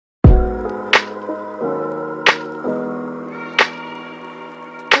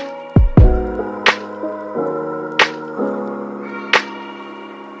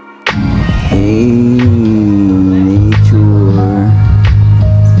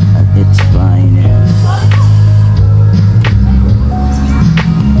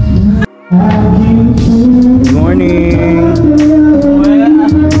Good morning. Good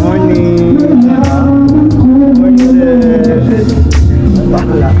morning. Good morning.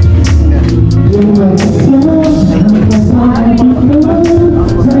 Bahala.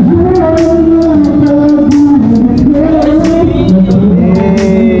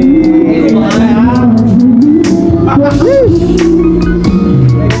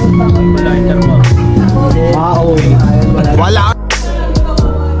 Wala.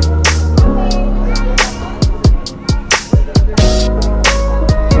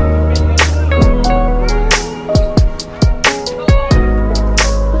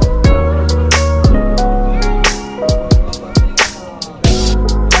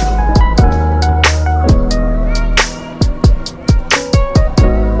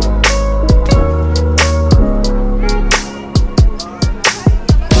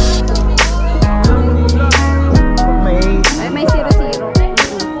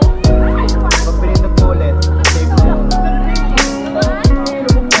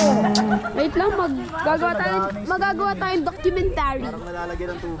 Magagawa tayong documentary. Parang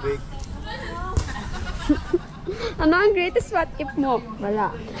nalalagyan ng tubig. Ano ang greatest what if mo?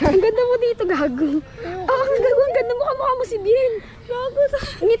 Wala. Ang ganda mo dito, gago. Oh, ang gago, ang ganda mo, kamukha mo si Bien. Gago.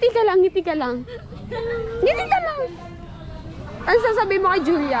 Ngiti ka lang, ngiti ka lang. Ngiti ka lang. Ano sasabihin mo kay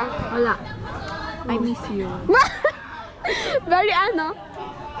Julia? Wala. I miss you. Very ano?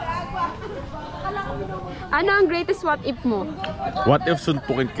 Ano ang greatest what if mo? What if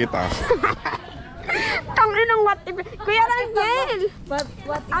suntukin kita? Tangin ng what if. Kuya Rangel!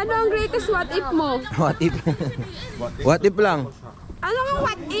 Ano ang greatest what if mo? What if? What if lang? Ano ang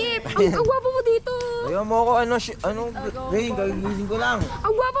what if? Ang gwapo mo dito. Ayaw mo ako, Ray, gagising ko lang.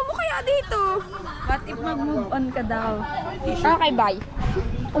 Ang gwapo mo kaya dito. What if mag-move on ka daw? Okay, bye.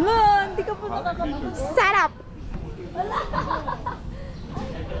 Hindi ka po nakakamakas. Sarap!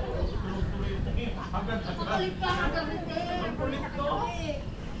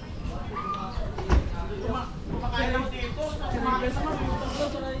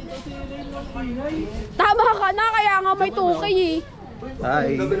 Tama ka na, kaya nga may tukay eh.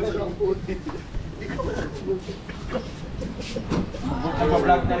 Hi.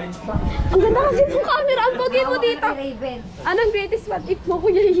 Ang ganda kasi ng camera, ang pogi mo dito. Anong greatest what if mo,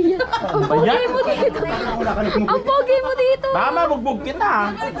 Kuya Ian? Ang pogi mo dito. Ang pogi mo dito. Baka mabugbog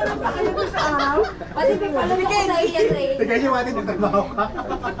kita.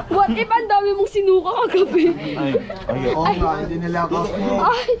 What if ang dami mong sinuka kagabi? Oo nga, hindi nila ako.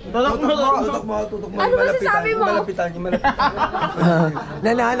 Ay, ano masasabi mo?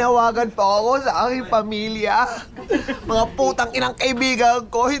 Nananawagan pa ako sa aking pamilya. Mga putang inang kaibigan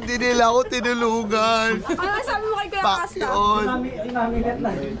ko, hindi nila ako tinulungan. Ano sabi mo kay Kuya Kasta? Pakyon.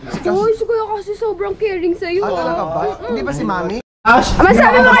 Uy, si Kuya kasi sobrang caring sa'yo. Talaga ba? Hindi ba si Mami?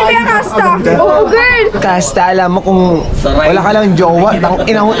 Masabi mo kay Kuya Kasta? Oo, girl! Kasta, alam mo kung wala ka lang jowa, tang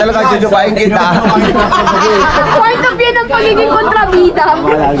ina mo talaga jujukain kita. Point of view ng pagiging kontrabida.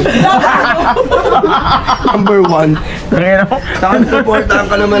 Number 1. Saan supportahan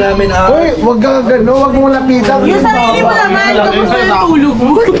ka naman namin ah? Uy, wag ka gano, wag mo lapitan. Yung sarili mo naman, kamusta yung tulog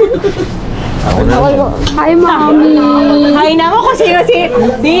mo? Hi, Mami! Hi naman kasi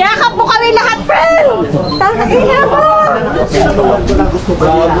diyakap mo kami lahat, friend! Tangina mo!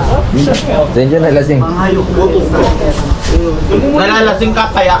 Diyan dyan, nalasing. Nalalasing ka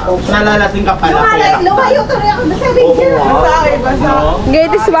pala. Lumayo tuloy ako na sa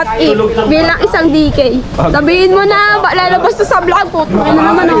Greatest what if bilang isang DK. Sabihin mo na, lalabas to sa vlog po. Ano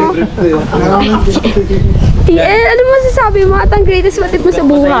naman oh. TL, ano mo sasabi mo at ang greatest what if mo sa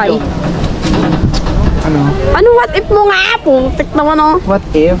buhay? Ano what if mo nga po? Tik naman oh. What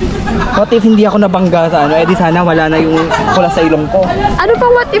if? What if hindi ako nabangga sa ano? Eh di sana wala na yung pula sa ilong ko. Ano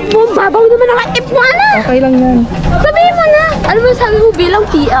pang what if mo? Babaw naman ang what if mo, ano? Okay lang yan. Sabihin mo na. Ano mo sabi mo bilang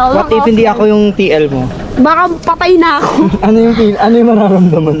TL? What if hindi ako yung TL mo? Baka patay na ako. Ano yung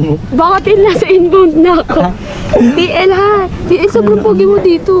mararamdaman mo? Baka nasa inbound na ako. TL ha. TL sa grupo mo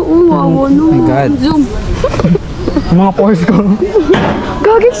dito. Oh, wow, no. My God. Zoom. Mga pores ko.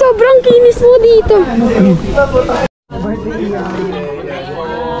 Gagig, sobrang kinis mo dito.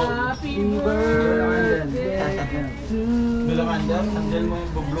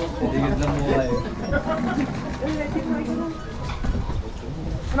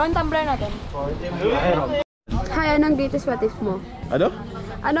 Ano ang tumbler natin? Hi, anong greatest what if mo? Ano?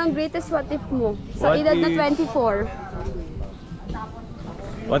 Ano ang greatest what if mo? Sa edad na 24.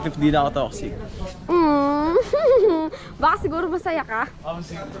 What if di na ako toxic? Baka siguro masaya ka?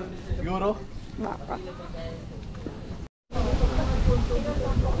 Siguro? Baka.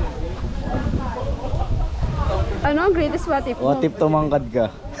 Ano ang greatest what if mo? What if tumangkad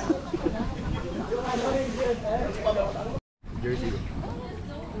ka?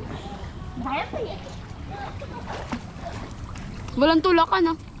 Walang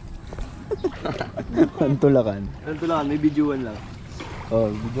tulakan ah. Ang tulakan. Ang tulakan, may videoan lang. Oh,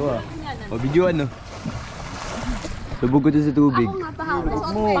 video ah. Oh, videoan no. Lubog ko dun sa tubig. Ako nga paharap.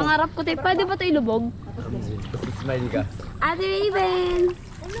 Pangarap ko tayo. Pwede ba tayo lubog? Smile ka. Ate Raven!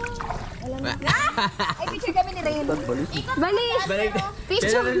 Ay, picture kami nila yun. Balis!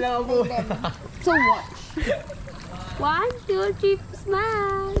 Picture! lang ako. So what? 1, 2, 3,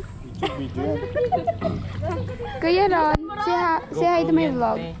 smile! Kuya Ron, say hi to my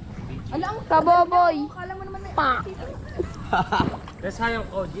vlog. Kaboboy! Pa! Let's hayang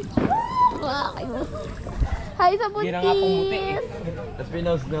Koji. Hi sa buntis! Tapos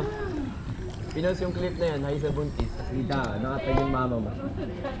pinost no. Pinost yung clip na yan, hay sa buntis. Kita, nakatag yung mama mo.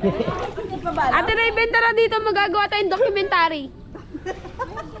 Ate Raven, tara dito, magagawa tayong documentary.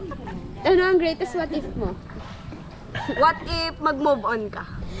 Ano ang greatest what if mo? What if mag-move on ka?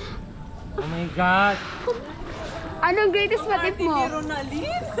 Oh my God. Ano ang greatest what if mo?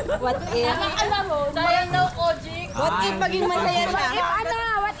 What if? What if maging masaya What siya? if ano?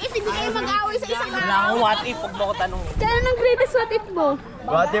 What if hindi kayo mag-away sa isang Wala araw? akong what if, huwag mo ko tanong. Kaya ano ang greatest what if mo?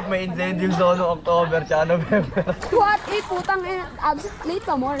 What if may incentive sa ano, October tsaka November? What if putang late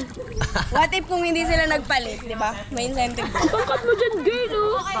ka more? What if kung hindi sila nagpalit, di ba? May incentive. Pangkat mo dyan, girl,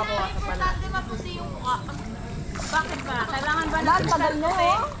 oh! Dahil tagal mo,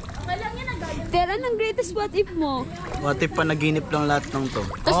 oh. Tera ng greatest what if mo? What if panaginip lang lahat ng to?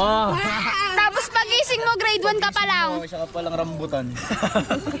 Oh! Tapos pagising mo, grade 1 ka pa lang. Siya ka palang rambutan.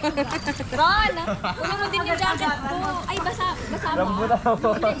 Ron, uluro din yung jacket ko. Ay, basa mo. Rambutan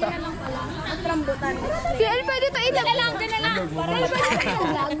ako. Rambutan. Kaya pwede to idag lang. Para pwede to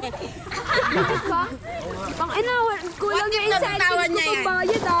idag. Bakit ba? Pang ina, kulang yung incentives ko pang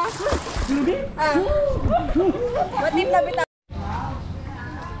bayad ah. What if nabitaw?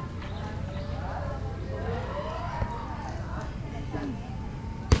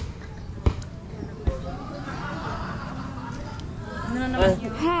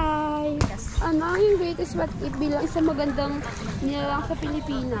 Hi! Ano ang yung greatest what if bilang isang magandang nilalang sa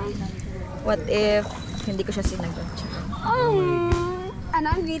Pilipinas? What if hindi ko siya sinagot? Oh! Ano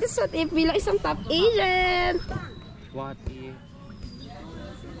ang greatest what if bilang isang top agent? What if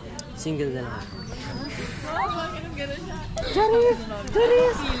single na lang?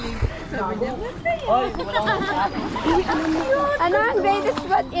 Ano ang greatest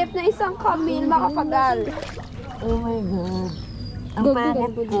what if na isang Camille makapagal? Oh my God. Ang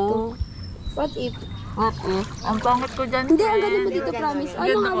pangit ko. What if? What if? Ang pangit ko dyan. Hindi, ang ganda mo dito, promise.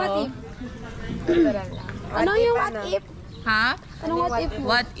 Ano nga what if? Ano yung what if? Ha? Anong what if mo?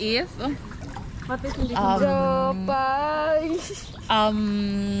 What if? Jopay.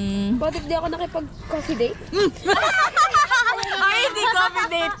 What if di ako nakipag-coffee date? Ay, hindi coffee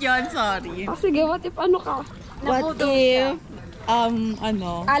date yun. Sorry. Oh, sige, what if ano ka? What if,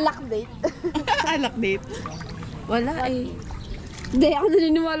 ano? Alak date. Alak date? Wala eh. Hindi, ako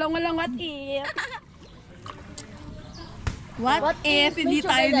naniniwala ko lang what if. What if hindi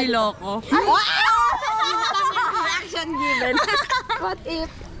tayo niloko? Action given. What if?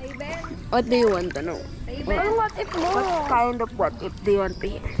 What do you want to know? Anong what if mo? What kind of what if do you want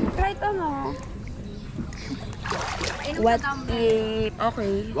to hear? Kahit ano. What if,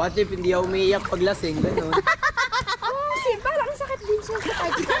 okay. What if hindi ako umiiyak pag lasing? Ganun. Oh, parang sakit din siya sa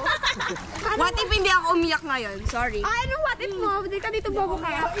type ko. What if hindi ako umiyak ngayon? Sorry. Ah, anong what if mo? Hindi ka dito bobo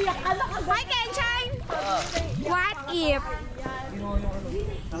ka. Hi, Kenshine! What if?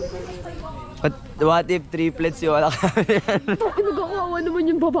 What if triplets yung wala kami? Nagkakawa naman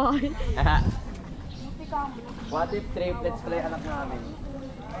yung babae. What if triplets pala yung anak namin?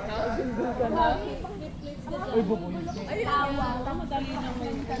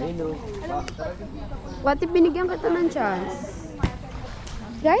 What if binigyan kita ng chance?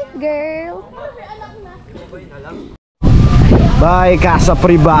 Right, girl? Bye, Casa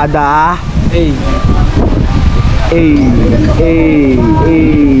Privada. Hey. Hey, hey,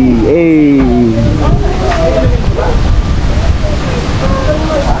 hey, hey.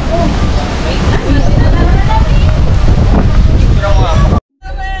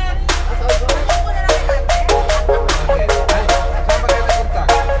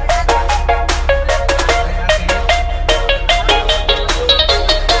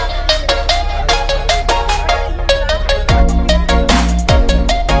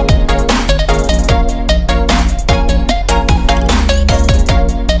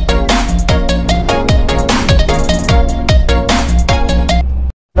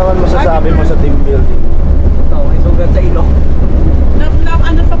 Ano naman masasabi mo sa team building? Ito, may sugat sa ilong.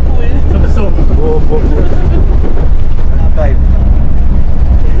 Ano sa pool? Sumusog. Bobo.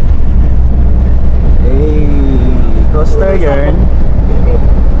 Hey, coaster yarn.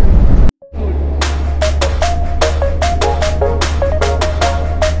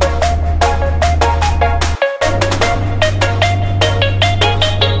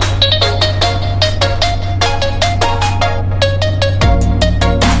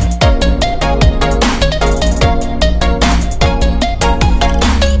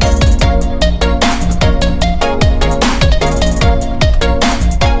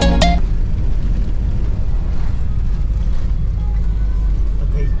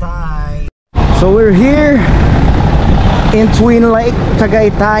 So we're here in Twin Lake,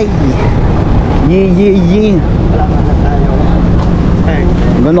 Tagaytay. Yeah.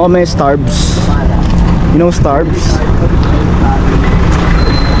 Gano'n kami Starbs. You know Starbs?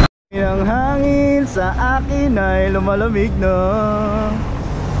 Ang hangin sa akin ay lumalamig na.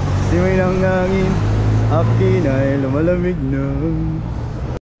 Simoy ng hangin sa akin ay lumalamig na.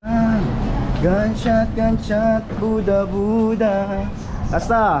 Gunshot, Buda.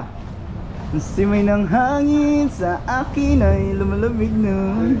 Asta! Simoy ng hangin sa akin ay lumalamig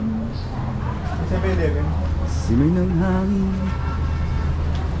na. Simoy ng hangin.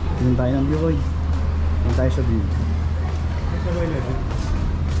 Tingnan tayo ng view, oy. Tingnan tayo sa view.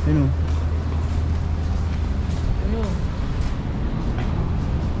 Ano?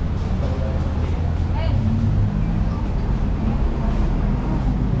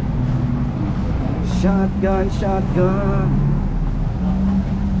 Shotgun.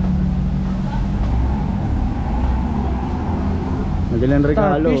 Magaling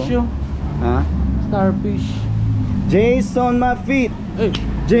regalo. Starfish yun. Ha? Starfish. Jason my feet. Hey.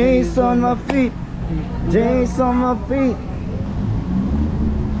 Jason my feet.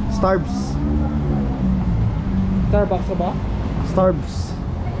 Starbs. Starbucks ba? Starbs.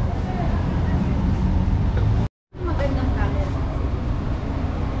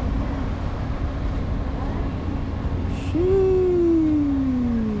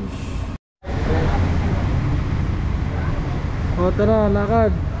 O tara, lakad.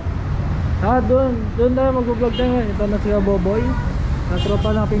 Doon tayo mag-vlog tayo ngayon. Ito na si Boboy.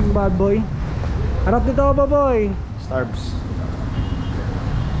 Natropa ng ping bad boy. Harap dito, Boboy. Starbs.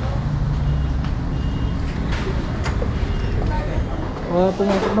 O,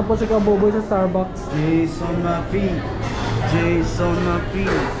 pumasok na po si Boboy sa Starbucks. Jason my feet.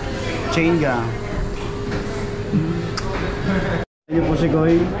 Chenga. Ayun po si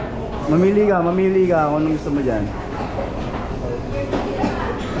Goy. Mamili ka kung anong gusto mo dyan.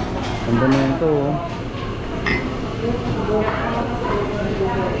 Ganda na yun to, oh.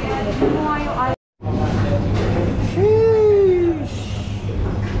 Sheesh.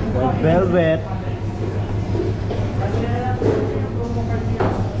 Red velvet.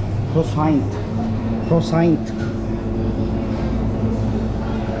 Cross-hind.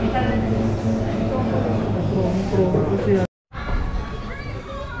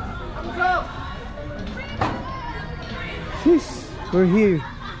 Sheesh. We're here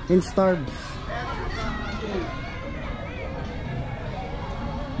in Starbs,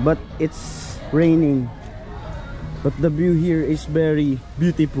 but it's raining, but the view here is very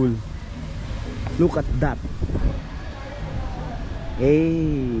beautiful. Look at that.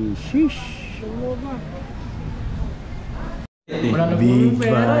 Hey, sheesh. Big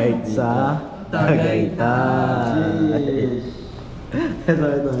bite sa Tagaytay.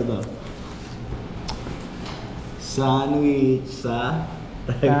 Ito. Sandwich sa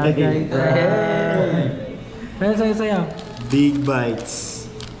Tagaytay. Kaya saya. Big bites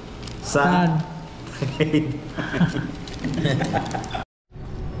sa Tagaytay.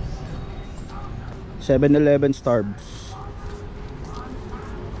 7-Eleven Starbs.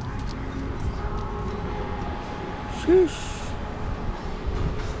 Sheesh.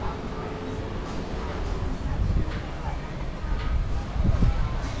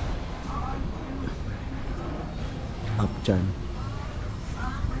 Up dyan.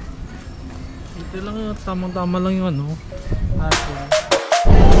 Ito lang yung tamang-tama lang yung ano.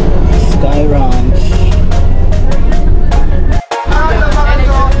 Sky Ranch.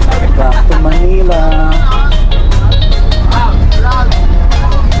 Back to Manila.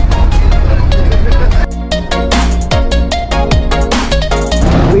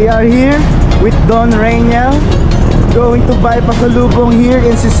 We are here with Don Reynel, going to buy pasalubong here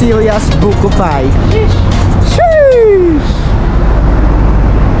in Cecilia's Buko Pie. Sheesh!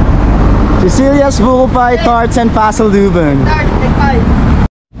 Cecilia's Buko Pie, Tarts and Pasalubong.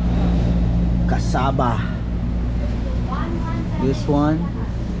 Kasaba. This one.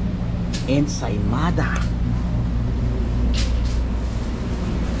 Ensaymada.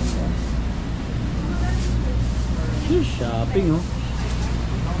 Shopping, oh.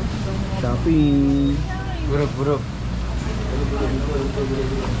 Shopping. Burog.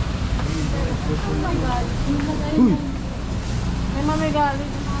 Uy! May mamigali.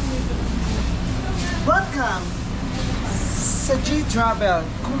 Welcome sa G-Travel,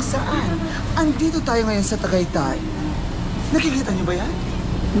 kung saan andito tayo ngayon sa Tagaytay. Nakikita niyo ba yan?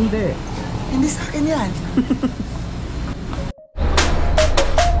 Hindi. Hindi sa akin yan.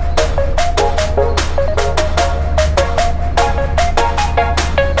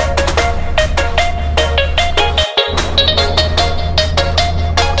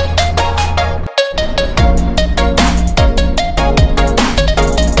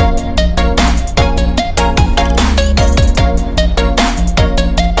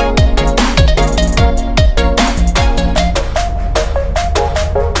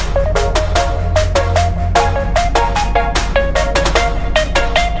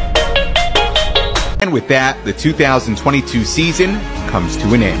 And with that, the 2022 season comes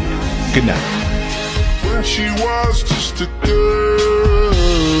to an end. Good night. When she was just a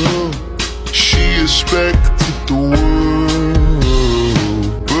girl, she expected